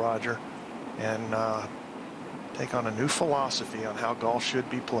trail, Roger, and take on a new philosophy on how golf should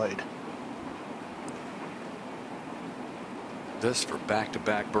be played. This for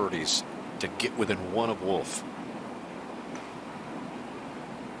back-to-back birdies to get within one of Wolf.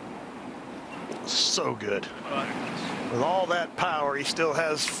 So good. With all that power, he still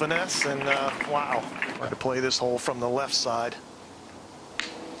has finesse, and wow. Hard to play this hole from the left side.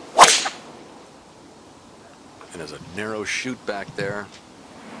 And there's a narrow shoot back there.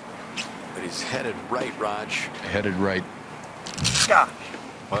 But he's headed right, Raj. Headed right. Gosh.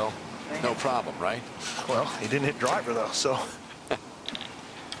 Well, no problem, right? Well, he didn't hit driver, though, so.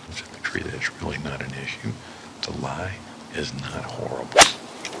 Symmetry, that's really not an issue. The lie is not horrible.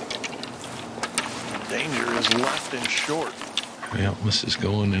 Danger is left and short. Well, this is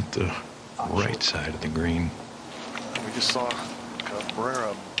going at the right side of the green. We just saw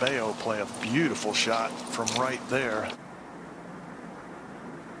Cabrera Bello play a beautiful shot from right there.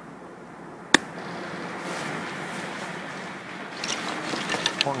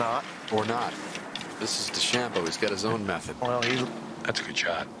 Or not. Or not. This is DeChambeau. He's got his own method. Well, that's a good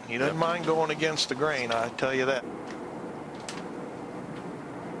shot. He doesn't mind going against the grain, I tell you that.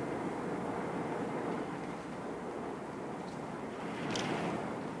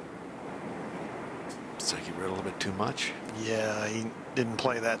 Looks like he read a little bit too much. Yeah, he didn't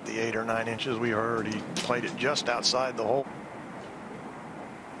play that the 8 or 9 inches we heard. He played it just outside the hole.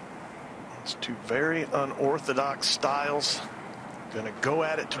 It's two very unorthodox styles. Going to go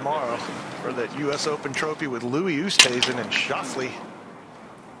at it tomorrow for that U.S. Open trophy with Louis Oosthuizen and Schauffele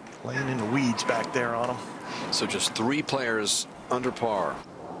laying in the weeds back there on him. So just 3 players under par.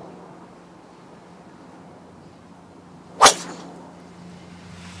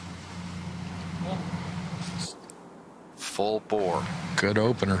 Full bore. Good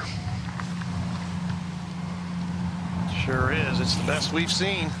opener. Sure is. It's the best we've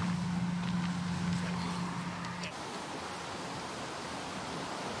seen.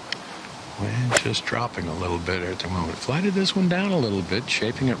 Well, just dropping a little bit at the moment. Flighted this one down a little bit,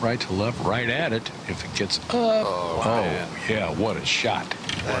 shaping it right to left, right at it. If it gets up. Oh yeah, what a shot.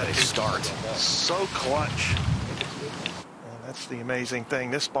 What a start. So clutch. And that's the amazing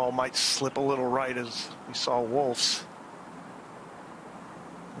thing. This ball might slip a little right as we saw Wolf's.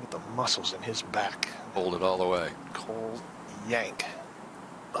 Look at the muscles in his back. Hold it all the way. Cold yank.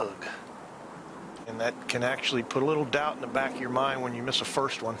 Ugh. And that can actually put a little doubt in the back of your mind when you miss a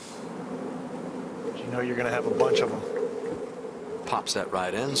first one. You know you're going to have a bunch of them. Pops that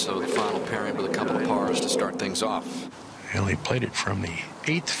right in, so the final pairing with a couple of pars to start things off. Well, he played it from the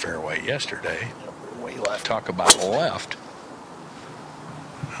 8th fairway yesterday. Way left. Talk about left.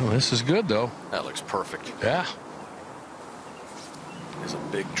 Well, this is good, though. That looks perfect. Yeah. There's a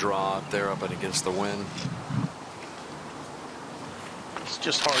big draw up there up and against the wind. It's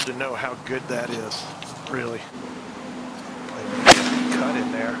just hard to know how good that is, really. Cut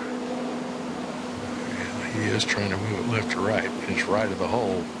in there. Yeah, he is trying to move it left to right. It's right of the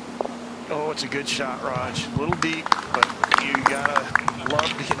hole. Oh, it's a good shot, Raj. A little deep, but you gotta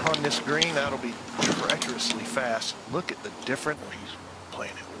love being on this green. That'll be treacherously fast. Look at the difference. He's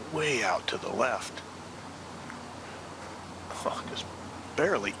playing it way out to the left. Oh, just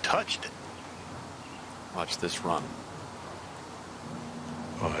barely touched it. Watch this run.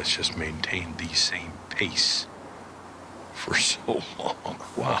 Well, it's just maintained the same pace for so long.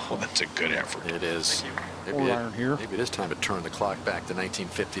 Wow, that's a good effort. It is. Maybe it is time to turn the clock back to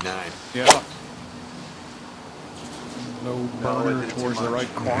 1959. Yeah. No burner towards the right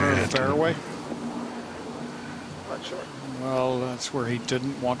corner of the fairway. Not sure. Well, that's where he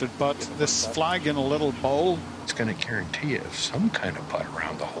didn't want it, but this flag in a little bowl. It's going to guarantee you some kind of putt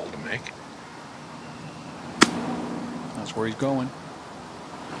around the hole to make. That's where he's going.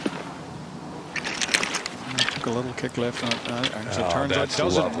 Took a little kick left. As it turns out,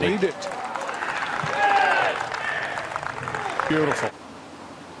 doesn't need it. Beautiful.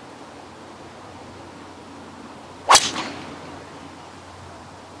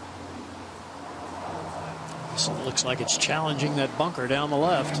 This looks like it's challenging that bunker down the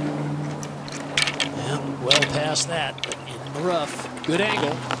left. Yeah, well past that, but in the rough. Good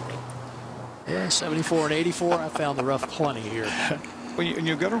angle. Yeah, 74 and 84. I found the rough plenty here. Well,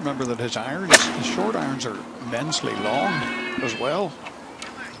 you've got to remember that his short irons are immensely long as well.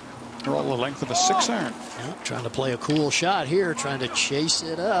 They're all the length of a 6-iron. Yeah, trying to play a cool shot here, trying to chase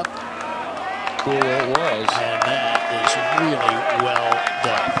it up. cool where it was. And that is really well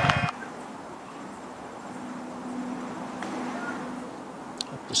done.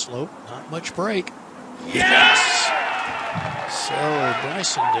 Up the slope, not much break. Yes! So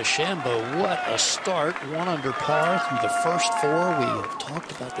Bryson DeChambeau, what a start. 1 under par through the first 4. We have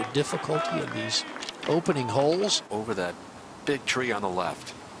talked about the difficulty of these opening holes. Over that big tree on the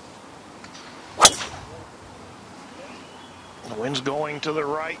left. The wind's going to the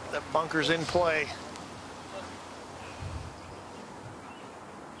right. The bunker's in play.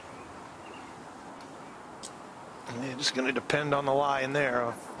 And it's going to depend on the lie in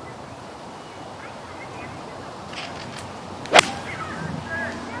there.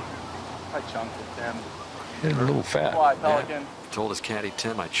 I chunked it, Tim. Hit it a little fat. Why, Pelican? Told his caddy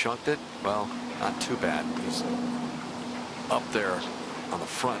Tim I chunked it. Well, not too bad. He's up there on the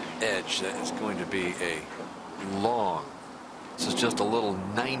front edge. That is going to be a long. This is just a little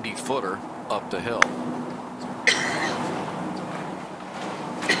 90-footer up the hill.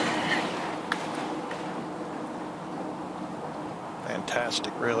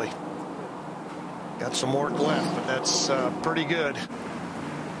 Fantastic, really. Got some work left, but that's pretty good.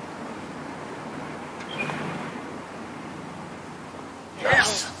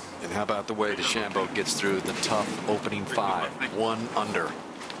 Yes. And how about the way DeChambeau gets through the tough opening 5? 1 under.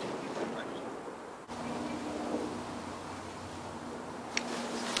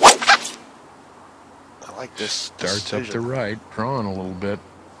 I like this. Starts up the right, drawing a little bit.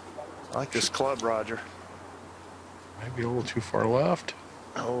 I like this club, Roger. Maybe a little too far left.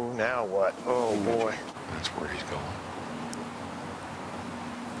 Oh, now what? Oh, boy. That's where he's going.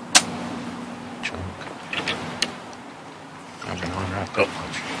 Chunk. I've been on that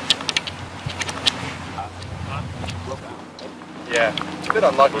much. Yeah, it's a bit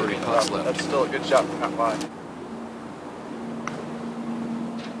unlucky. That's still a good shot from that line.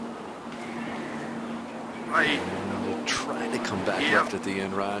 Trying to come back left at the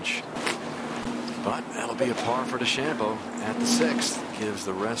end, Raj. But that'll be a par for DeChambeau at the 6th. Gives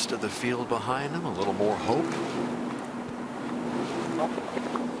the rest of the field behind him a little more hope.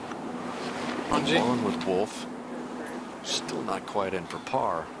 On with Wolf. Still not quite in for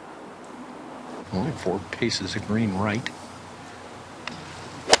par. Only 4 paces of green right.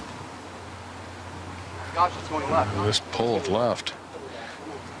 Gosh, it's going left. This pull of left.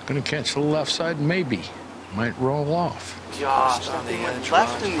 Going to catch the left side, maybe. Might roll off. Gosh, on the edge,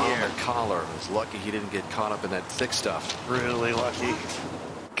 left in the on air. the collar. He's lucky he didn't get caught up in that thick stuff. Really lucky.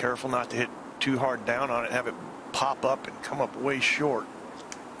 Careful not to hit too hard down on it, have it pop up and come up way short.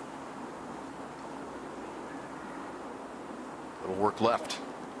 Little work left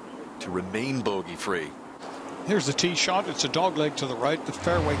to remain bogey free. Here's the tee shot. It's a dogleg to the right. The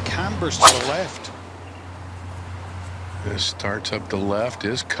fairway cambers to the left. This starts up the left,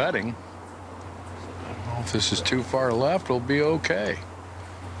 is cutting. I don't know if this is too far left, we'll be okay.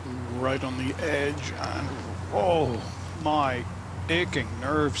 Right on the edge, and oh, my aching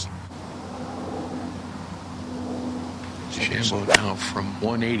nerves. DeChambeau now from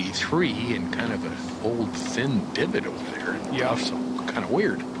 183 and kind of an old thin divot over there. Yeah. So kind of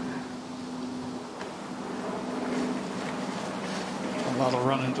weird. A lot of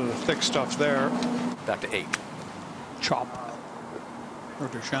run into the thick stuff there. Back to 8. Chop for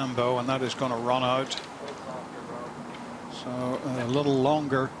DeChambeau, and that is going to run out. So a little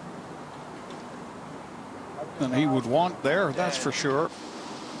longer than he would want there, that's for sure.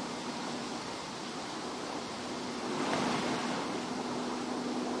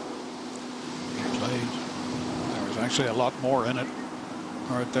 There was actually a lot more in it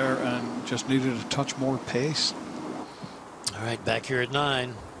right there, and just needed a touch more pace. All right, back here at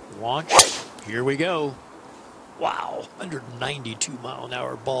 9. Launch. Here we go. Wow,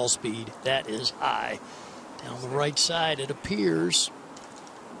 192-mile-an-hour ball speed. That is high. Down the right side, it appears.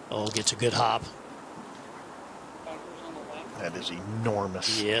 Oh, gets a good hop. That is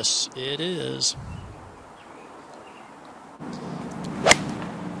enormous. Yes, it is.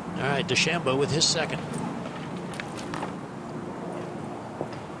 All right, DeChambeau with his second.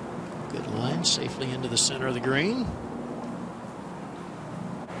 Good line, safely into the center of the green.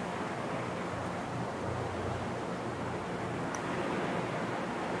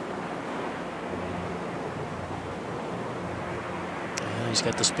 He's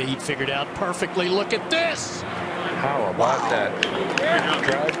got the speed figured out perfectly. Look at this. How about that?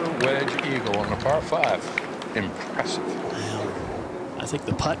 Driver, wedge, eagle on the par 5. Impressive. Well, I think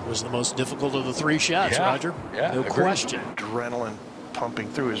the putt was the most difficult of the 3 shots, Yeah. Roger. Yeah, no agreed. question. Adrenaline pumping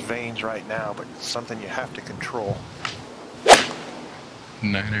through his veins right now, but it's something you have to control.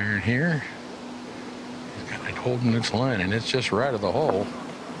 9-iron here. He's got it holding its line, and it's just right of the hole.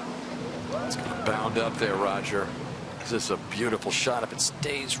 It's going to bound up there, Roger. This is a beautiful shot if it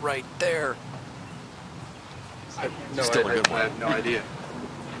stays right there. Still a good one. I have no idea.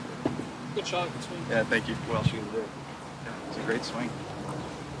 Good shot. Good swing. Yeah, thank you. What else are you going to do? Yeah, it's a great swing.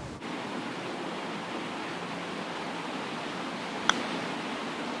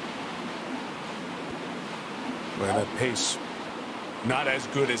 Well, that pace, not as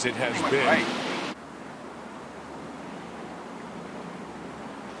good as it has been.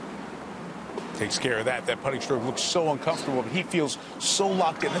 Takes care of that. That putting stroke looks so uncomfortable, but he feels so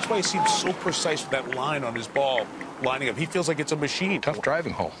locked in. That's why he seems so precise with that line on his ball lining up. He feels like it's a machine. Tough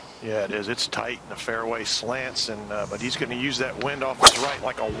driving hole. Yeah, it is. It's tight and the fairway slants, and but he's going to use that wind off his right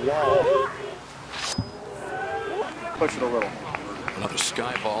like a wall. Push it a little. Another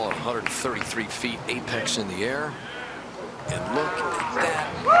sky ball at 133 feet, apex in the air. And look at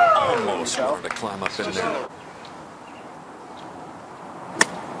that. Almost wanted to climb up in there.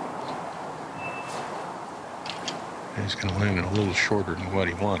 He's going to land it a little shorter than what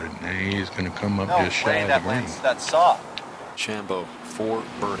he wanted. And he's going to come up just shy of the green. That's soft. DeChambeau for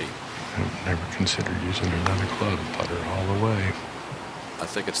birdie. I've never considered using another club putter all the way. I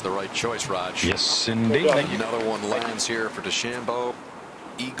think it's the right choice, Raj. Yes, indeed. Another one lands here for DeChambeau.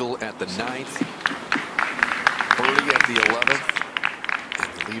 Eagle at the 9th. Birdie at the 11th. And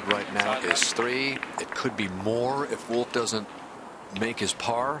the lead right now is 3. It could be more if Wolff doesn't make his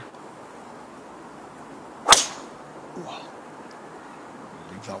par.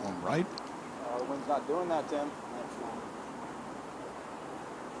 Leave that one right. The wind's not doing that, Tim.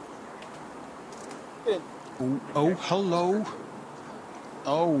 Oh, hello.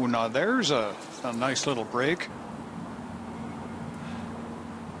 Oh, now there's a nice little break.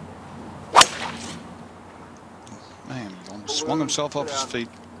 Man, he almost swung himself off his feet.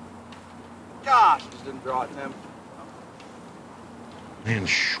 Gosh, just didn't draw it, Tim. Man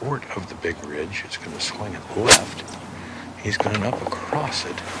short of the big ridge. It's going to swing it left. He's going up across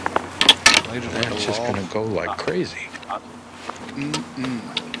it. And it's just going to go like crazy.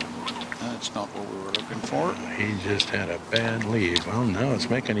 That's not what we were looking for. He just had a bad lead. Well, now it's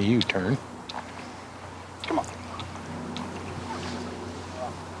making a U-turn. Come on.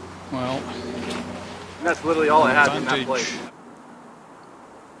 Well, and that's literally all I had in that play.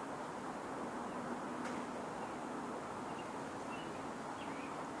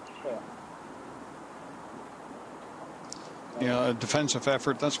 yeah, a defensive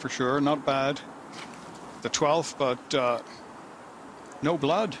effort, that's for sure. Not bad. The 12th, but no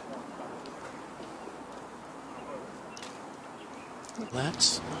blood.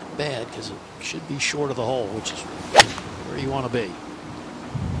 That's not bad because it should be short of the hole, which is where you want to be.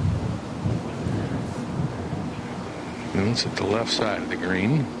 And it's at the left side of the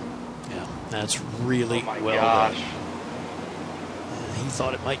green. Yeah, that's really well done. He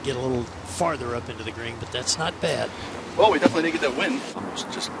thought it might get a little farther up into the green, but that's not bad. Well, we definitely didn't get that win.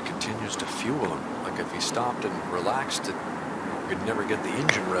 Almost just continues to fuel him. Like if he stopped and relaxed, you'd never get the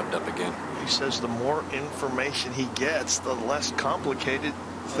engine revved up again. He says the more information he gets, the less complicated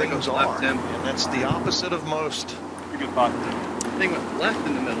things are. Left, Tim. And that's the opposite of most. Pretty good pot. The thing went left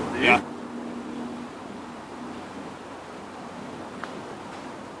in the middle, dude. Yeah.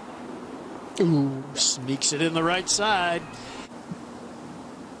 Ooh, sneaks it in the right side.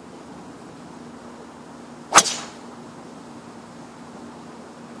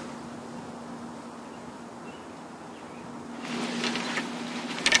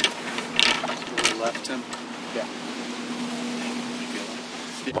 Left, Tim. Yeah.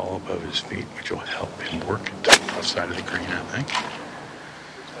 Ball above his feet, which will help him work it to the left side of the green, I think.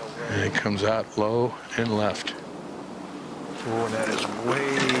 And it comes out low and left. Oh, and that is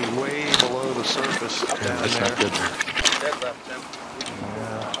way, way below the surface. Yeah, that's not good there. Dead left, Tim.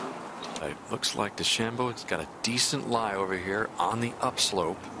 Yeah. It looks like DeChambeau's got a decent lie over here on the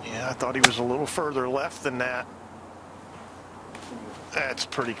upslope. Yeah, I thought he was a little further left than that. That's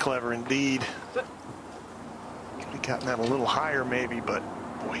pretty clever indeed. Could have gotten that a little higher maybe, but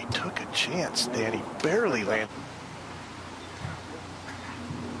boy, he took a chance, Dan. He barely landed.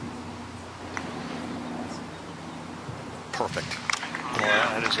 Perfect.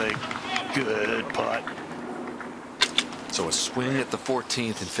 Yeah, that is a good putt. So a swing at the 14th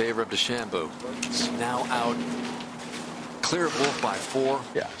in favor of DeChambeau. It's now out. Clear of Wolff by 4.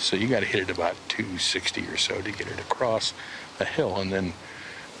 Yeah, so you got to hit it about 260 or so to get it across the hill, and then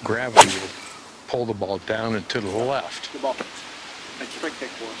gravity will pull the ball down and to the left. Good ball. Nice strike kick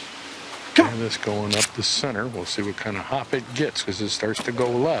for us. And this going up the center. We'll see what kind of hop it gets because it starts to go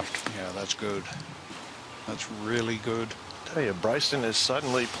left. Yeah, that's good. That's really good. I tell you, Bryson is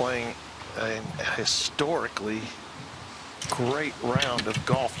suddenly playing a historically great round of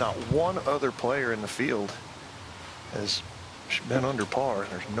golf. Not one other player in the field has been under par.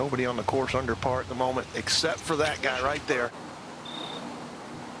 There's nobody on the course under par at the moment except for that guy right there.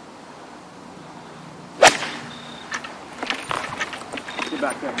 Get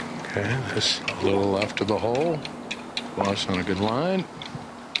back there. Okay, this a little left of the hole. Lost on a good line.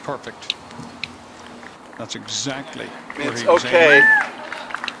 Perfect. That's exactly I mean, where it's he was okay. aiming.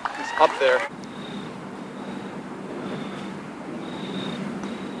 It's up there.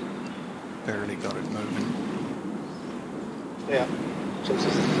 Barely got it moving. Yeah.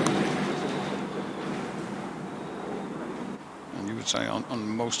 And you would say on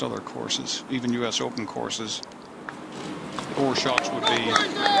most other courses, even U.S. Open courses, 4 shots would be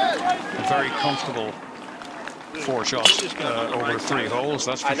a very comfortable 4 shots over 3 holes.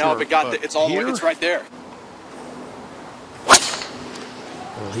 That's for I know, sure. but it's all the way. It's right there.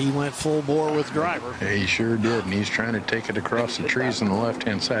 Well, he went full bore with driver. Yeah, he sure did, and he's trying to take it across the trees on the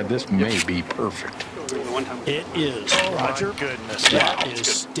left-hand side. This may be perfect. It is, Oh, Roger. my goodness. That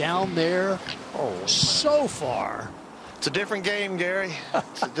is down there so far. It's a different game, Gary.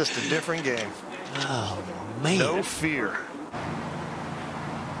 It's just a different game. Oh, man. No fear.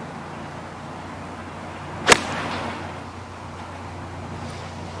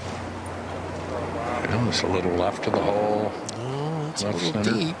 Well, it's a little left of the hole. Oh, it's Left a little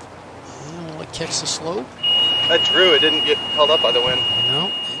center. deep. Well, it catch the slope. That drew. It didn't get held up by the wind.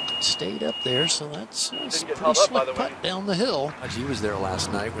 No, it stayed up there, so that's a Didn't get pretty held up by slick the wind. putt down the hill. He was there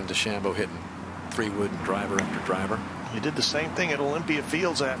last night when DeChambeau hitting 3-wood driver after driver. He did the same thing at Olympia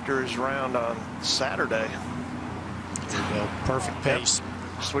Fields after his round on Saturday. There you go. Perfect pace.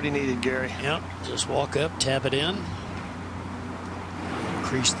 That's what he needed, Gary. Yep. Just walk up, tap it in.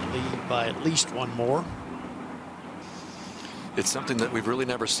 Increase the lead by at least 1 more. It's something that we've really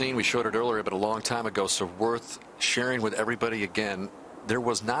never seen. We showed it earlier, but a long time ago, so worth sharing with everybody again. There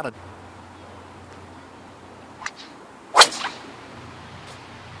was not a...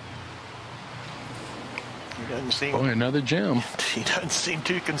 He doesn't seem... Boy, another gem. He doesn't seem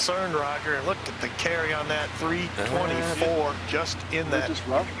too concerned, Roger. And look at the carry on that 324 just in that,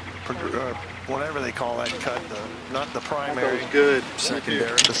 whatever they call that cut, not the primary. That was good.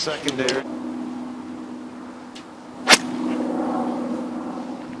 Secondary. The secondary.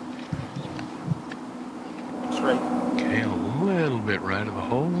 Okay, a little bit right of the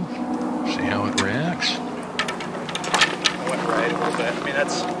hole. See how it reacts. I went right a little bit. I mean,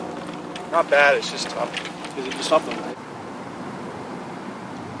 that's not bad. It's just tough. Is it just something?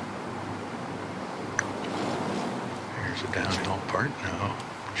 Here's a downhill part now.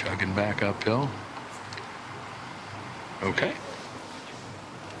 Chugging back uphill. Okay.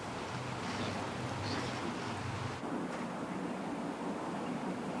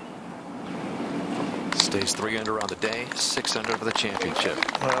 Stays 3 under on the day, 6 under for the championship.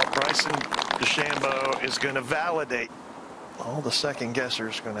 Well, Bryson DeChambeau is going to validate. All the second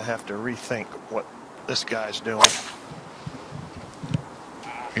guessers going to have to rethink what this guy's doing.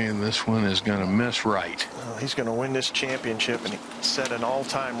 And this one is going to miss right. He's going to win this championship and set an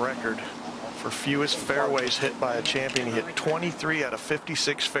all-time record for fewest fairways hit by a champion. He hit 23 out of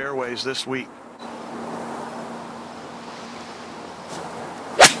 56 fairways this week.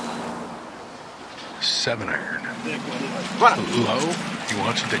 Seven iron. Low. He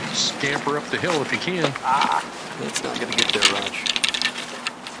wants it to scamper up the hill if he can. That's not going to get there, Raj.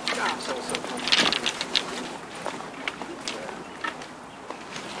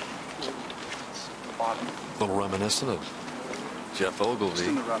 A little reminiscent of Jeff Ogilvy,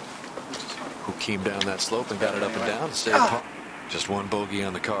 who came down that slope and got it up and down. Just 1 bogey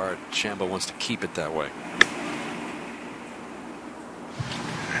on the card. DeChambeau wants to keep it that way.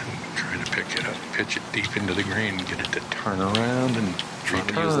 Trying to pick it up, pitch it deep into the green, get it to turn around and Trying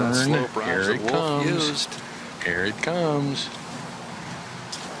to use that slope, Raj, Here it that Wolf comes. used. Here it comes.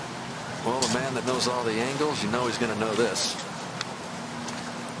 Well, the man that knows all the angles, you know he's going to know this.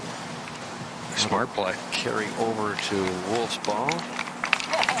 Smart play. Carry over to Wolf's ball.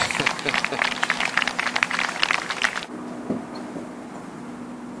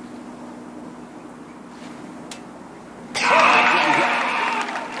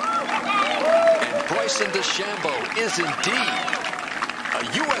 And Bryson DeChambeau is indeed a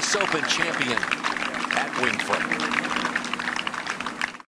U.S. Open champion at Wingfoot.